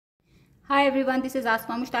Hi everyone, this is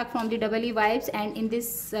Asma Mushtaq from the eevibes, and in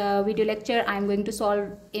this video lecture I am going to solve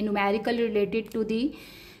a numerical related to the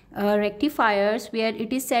rectifiers, where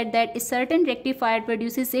it is said that a certain rectifier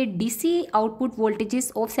produces a DC output voltages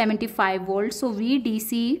of 75 volts. So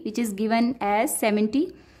VDC, which is given as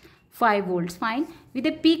 75 volts, fine, with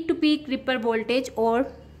a peak to peak ripple voltage, or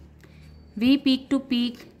V peak to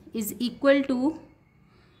peak is equal to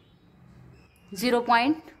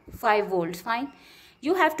 0.5 volts, fine.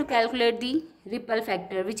 You have to calculate the ripple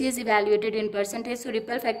factor, which is evaluated in percentage. So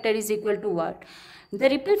ripple factor is equal to what? The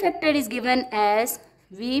ripple factor is given as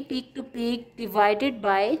V peak to peak divided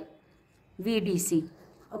by VDC.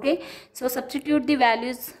 Okay, so substitute the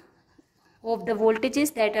values of the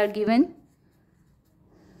voltages that are given,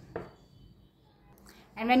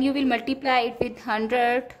 and when you will multiply it with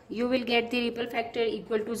 100, you will get the ripple factor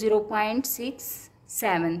equal to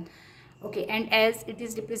 0.67. Okay, and as it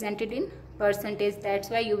is represented in percentage,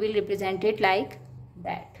 that's why you will represent it like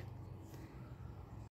that.